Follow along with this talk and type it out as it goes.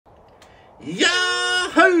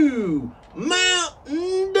Yahoo!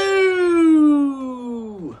 Mountain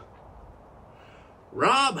Dew!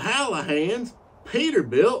 Rob Hallahan's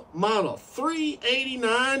Peterbilt Model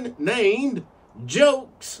 389 named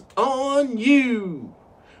Jokes on You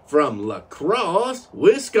from Lacrosse,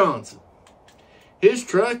 Wisconsin. His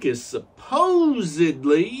truck is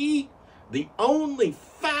supposedly the only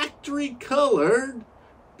factory-colored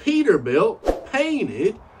Peterbilt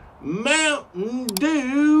painted Mountain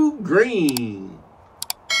Dew green.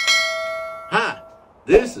 Hi,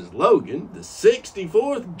 this is Logan, the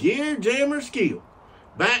 64th Gear Jammer Skeele,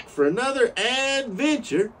 back for another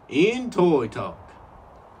adventure in Toy Talk.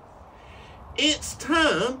 It's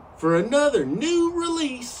time for another new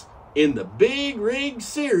release in the Big Rig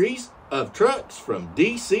series of trucks from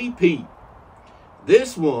DCP.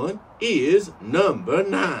 This one is number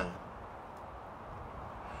 9.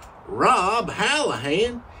 Rob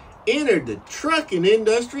Hallahan entered the trucking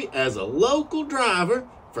industry as a local driver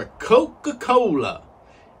for Coca-Cola.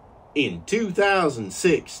 In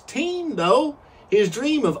 2016, though, his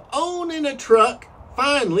dream of owning a truck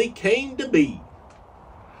finally came to be.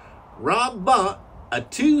 Rob bought a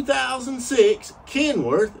 2006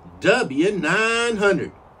 Kenworth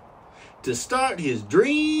W900 to start his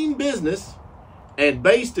dream business and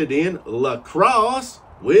based it in Lacrosse,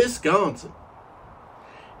 Wisconsin.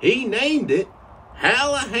 He named it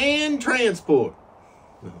Hallahan Transport.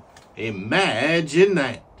 Imagine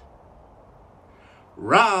that.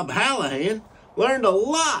 Rob Hallahan learned a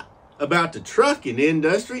lot about the trucking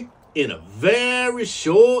industry in a very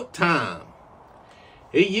short time.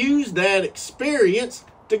 He used that experience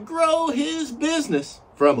to grow his business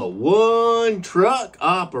from a one-truck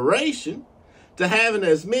operation to having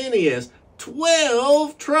as many as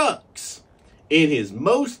 12 trucks in his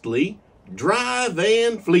mostly dry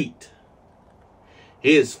van fleet.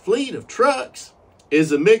 His fleet of trucks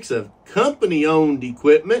is a mix of company-owned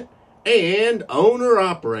equipment and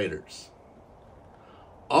owner-operators.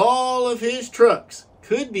 All of his trucks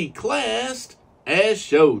could be classed as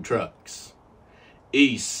show trucks,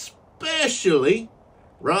 especially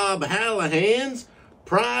Rob Hallahan's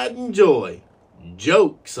pride and joy,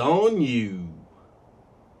 Jokes on You.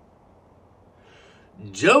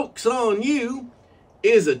 Jokes on You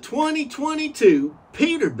is a 2022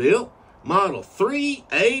 Peterbilt Model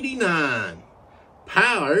 389,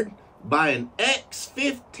 powered by an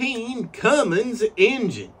X15 Cummins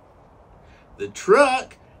engine. The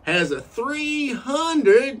truck has a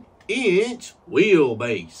 300-inch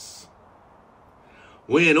wheelbase.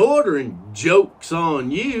 When ordering Jokes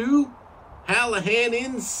on You, Hallahan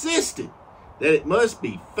insisted that it must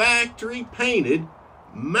be factory painted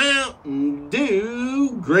Mountain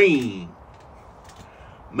Dew green,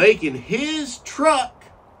 making his truck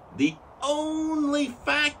the only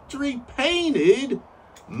factory painted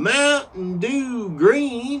Mountain Dew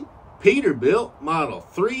green Peterbilt Model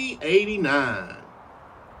 389.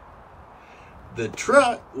 The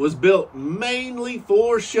truck was built mainly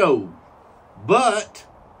for show, but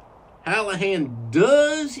Hallahan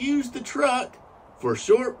does use the truck for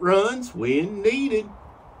short runs when needed.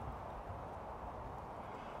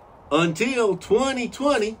 Until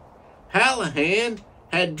 2020, Hallahan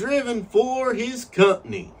had driven for his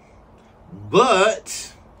company,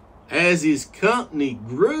 but as his company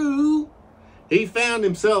grew, he found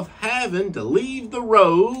himself having to leave the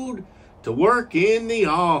road to work in the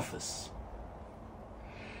office.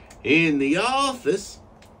 In the office,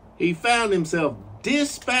 he found himself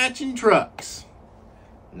dispatching trucks,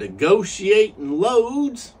 negotiating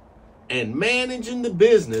loads, and managing the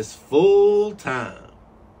business full time.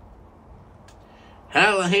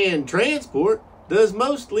 Hallahan Transport does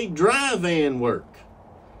mostly dry van work.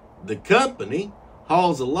 The company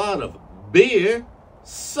hauls a lot of beer,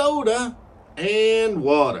 soda, and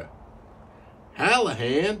water.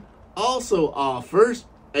 Hallahan also offers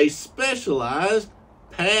a specialized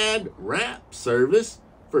pad wrap service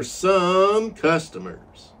for some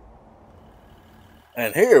customers.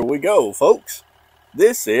 And here we go, folks.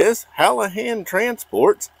 This is Hallahan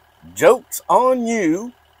Transport's Jokes on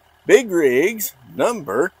You Big Rigs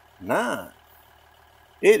number 9.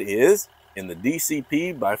 It is in the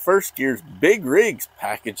DCP by First Gear's Big Rigs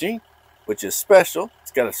packaging, which is special.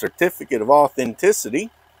 It's got a certificate of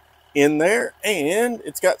authenticity in there, and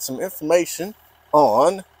it's got some information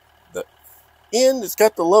on the end. It's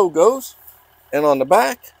got the logos, and on the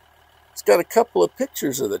back, it's got a couple of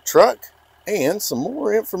pictures of the truck and some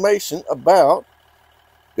more information about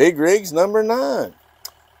Big Rigs number 9.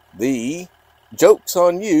 The Jokes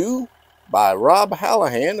on You by Rob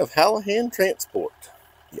Hallahan of Hallahan Transport.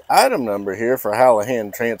 The item number here for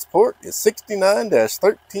Hallahan Transport is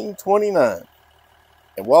 69-1329.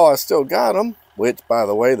 And while I still got them, which by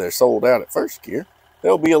the way, they're sold out at First Gear,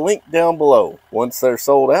 there'll be a link down below. Once they're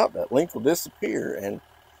sold out, that link will disappear, and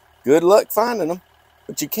good luck finding them.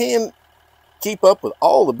 But you can keep up with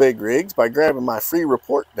all the big rigs by grabbing my free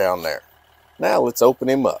report down there. Now let's open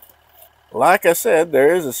him up. Like I said,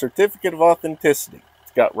 there is a certificate of authenticity.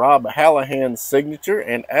 It's got Rob Hallahan's signature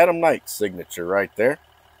and Adam Knight's signature right there.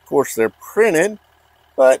 Of course, they're printed,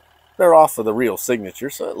 but they're off of the real signature,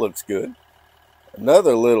 so it looks good.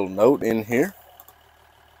 Another little note in here.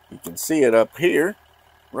 You can see it up here,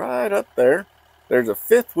 right up there. There's a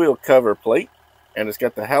fifth wheel cover plate, and it's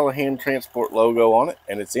got the Hallahan Transport logo on it,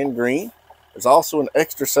 and it's in green. There's also an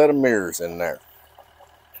extra set of mirrors in there.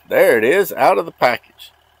 There it is, out of the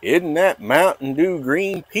package. Isn't that Mountain Dew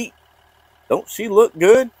green Pete? Don't she look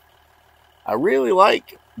good? I really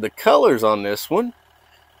like the colors on this one,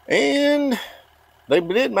 and they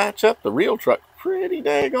did match up the real truck pretty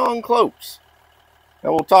daggone close.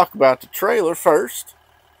 Now we'll talk about the trailer first.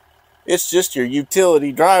 It's just your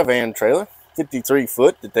utility dry van trailer, 53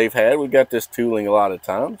 foot that they've had. We've got this tooling a lot of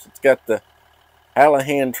times. It's got the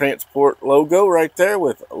Hallahan Transport logo right there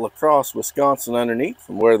with Lacrosse, Wisconsin underneath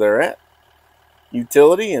from where they're at.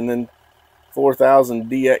 Utility, and then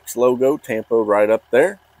 4000 DX logo tampoed right up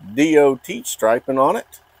there. DOT striping on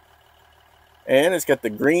it. And it's got the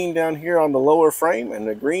green down here on the lower frame and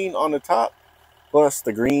the green on the top, plus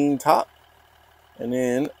the green top. And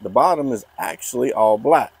then the bottom is actually all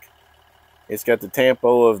black. It's got the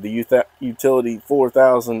tampo of the Utility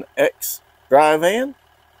 4000X dry van,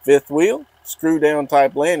 fifth wheel, screw down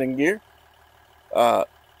type landing gear,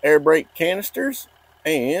 air brake canisters,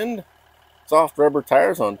 and soft rubber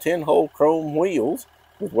tires on 10-hole chrome wheels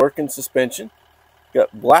with working suspension.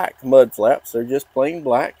 Got black mud flaps, they're just plain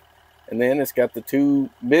black. And then it's got the two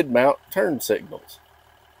mid-mount turn signals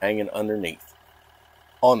hanging underneath.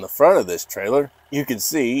 On the front of this trailer, you can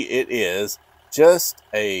see it is just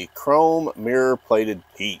a chrome mirror plated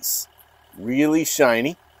piece. Really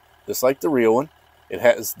shiny, just like the real one. It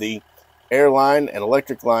has the airline and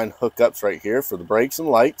electric line hookups right here for the brakes and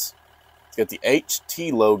lights. It's got the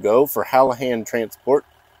HT logo for Hallahan Transport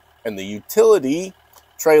and the Utility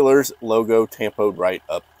Trailers logo tampoed right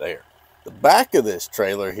up there. The back of this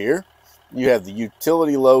trailer here, you have the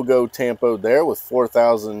Utility logo tampoed there with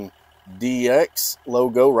 4000 DX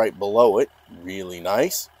logo right below it. Really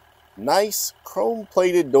nice. Nice chrome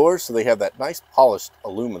plated doors, so they have that nice polished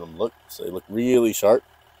aluminum look, so they look really sharp.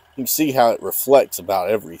 You can see how it reflects about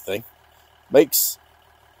everything.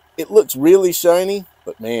 It looks really shiny,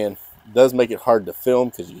 but man, it does make it hard to film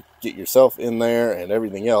because you get yourself in there and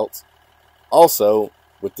everything else. Also,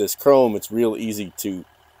 with this chrome, it's real easy to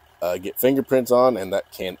get fingerprints on, and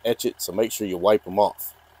that can etch it, so make sure you wipe them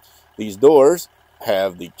off. These doors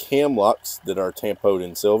have the cam locks that are tampoed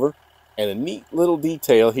in silver, and a neat little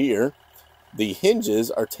detail here, the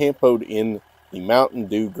hinges are tampoed in the Mountain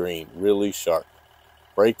Dew green, really sharp.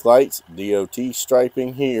 Brake lights, DOT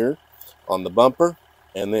striping here on the bumper,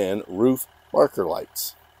 and then roof marker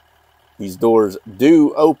lights. These doors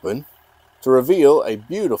do open to reveal a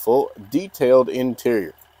beautiful detailed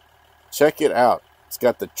interior. Check it out. It's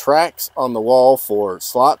got the tracks on the wall for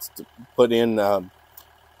slots to put in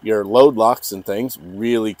your load locks and things.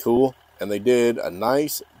 Really cool. And they did a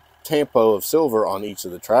nice tampo of silver on each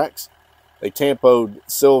of the tracks. They tampoed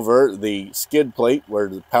silver the skid plate where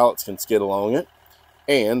the pallets can skid along it.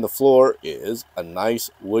 And the floor is a nice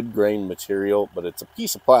wood grain material, but it's a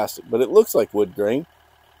piece of plastic, but it looks like wood grain.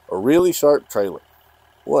 A really sharp trailer.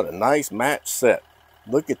 What a nice match set.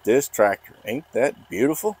 Look at this tractor. Ain't that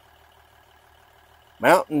beautiful?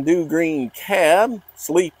 Mountain Dew green cab,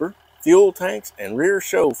 sleeper, fuel tanks, and rear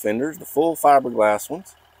show fenders, the full fiberglass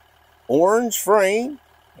ones. Orange frame.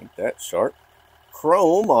 Ain't that sharp?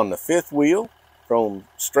 Chrome on the fifth wheel. Chrome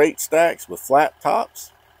straight stacks with flat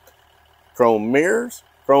tops. Chrome mirrors.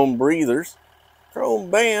 Chrome breathers. Chrome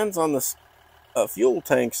bands on the fuel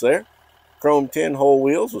tanks there. Chrome 10-hole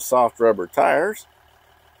wheels with soft rubber tires.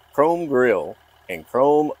 Chrome grill and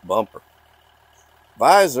chrome bumper.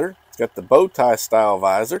 Visor. It's got the bow tie style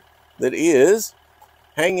visor that is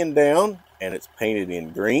hanging down, and it's painted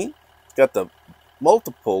in green. It's got the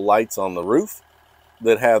multiple lights on the roof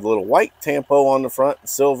that have little white tampo on the front and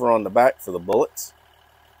silver on the back for the bullets.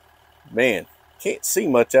 Man, can't see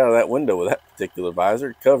much out of that window with that particular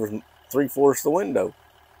visor. It covers 3/4 of the window.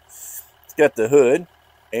 It's got the hood,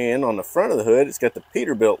 and on the front of the hood, it's got the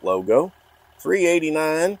Peterbilt logo.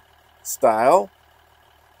 389 style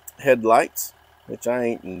headlights, which I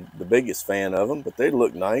ain't the biggest fan of them, but they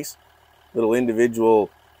look nice. Little individual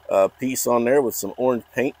piece on there with some orange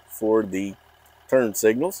paint for the turn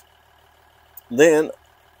signals. Then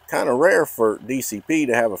kind of rare for DCP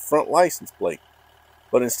to have a front license plate.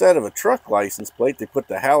 But instead of a truck license plate, they put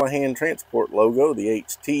the Hallahan Transport logo, the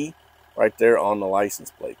HT, right there on the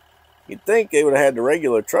license plate. You'd think they would have had the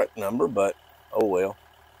regular truck number, but oh well.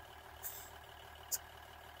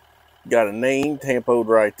 Got a name tampoed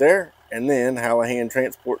right there, and then Hallahan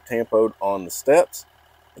Transport tampoed on the steps.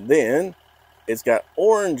 And then it's got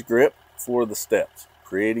orange grip for the steps.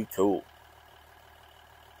 Pretty cool.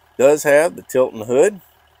 Does have the tilting hood,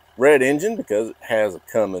 red engine because it has a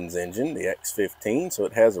Cummins engine, the X15, so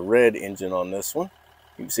it has a red engine on this one.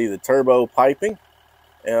 You can see the turbo piping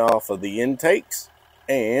off of the intakes,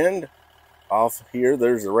 and off here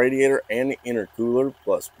there's the radiator and the intercooler.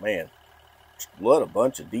 Plus, man, what a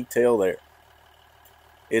bunch of detail there.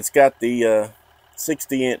 It's got the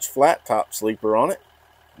 60-inch flat top sleeper on it.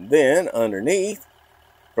 Then underneath,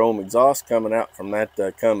 chrome exhaust coming out from that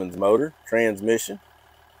Cummins motor, transmission,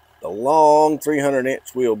 the long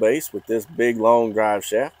 300-inch wheelbase with this big long drive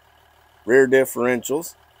shaft, rear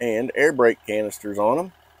differentials, and air brake canisters on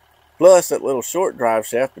them, plus that little short drive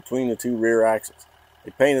shaft between the two rear axles.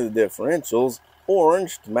 They painted the differentials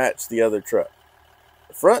orange to match the other truck.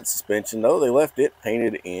 The front suspension, though, they left it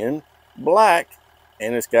painted in black,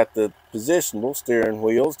 and it's got the positionable steering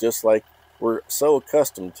wheels just like we're so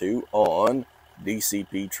accustomed to on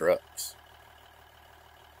DCP trucks.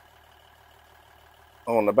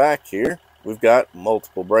 On the back here, we've got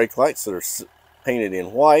multiple brake lights that are painted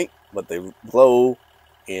in white, but they glow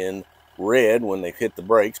in red when they hit the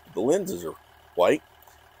brakes, but the lenses are white.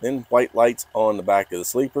 Then white lights on the back of the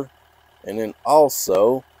sleeper, and then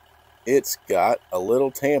also it's got a little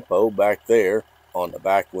tampo back there on the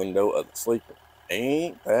back window of the sleeper.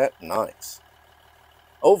 Ain't that nice?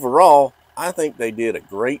 Overall, I think they did a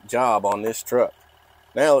great job on this truck.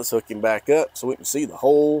 Now let's hook him back up so we can see the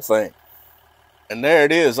whole thing. And there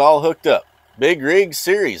it is, all hooked up. Big Rig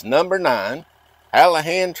Series number 9,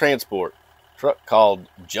 Hallahan Transport. Truck called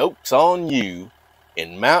Jokes on You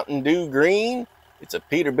in Mountain Dew Green. It's a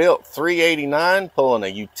Peterbilt 389 pulling a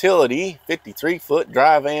utility 53-foot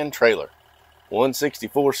dry van trailer.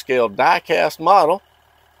 1/64 scale diecast model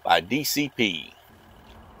by DCP.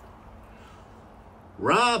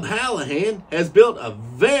 Rob Hallahan has built a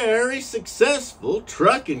very successful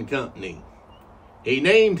trucking company. He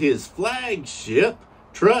named his flagship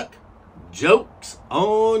truck Jokes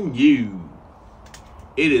on You.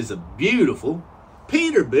 It is a beautiful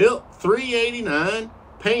Peterbilt 389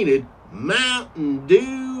 painted Mountain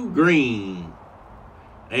Dew Green.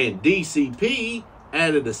 And DCP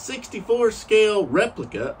added a 64 scale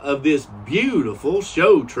replica of this beautiful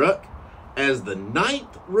show truck as the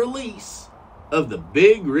 9th release of the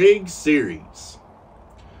Big Rig series.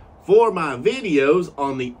 For my videos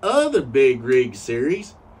on the other Big Rig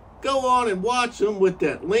series, go on and watch them with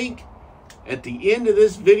that link at the end of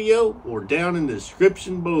this video or down in the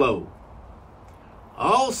description below.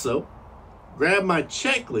 Also, grab my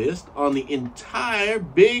checklist on the entire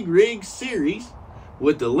Big Rig series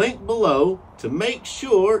with the link below to make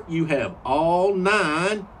sure you have all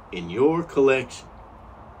 9 in your collection.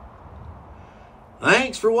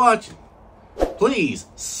 Thanks for watching. Please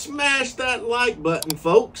smash that like button,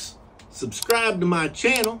 folks. Subscribe to my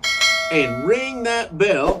channel and ring that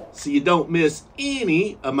bell so you don't miss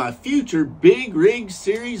any of my future Big Rig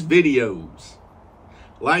series videos.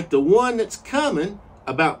 Like the one that's coming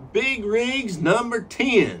about Big Rigs number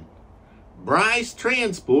 10, Bryce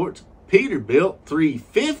Transport's Peterbilt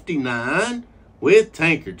 359 with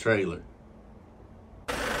tanker trailer.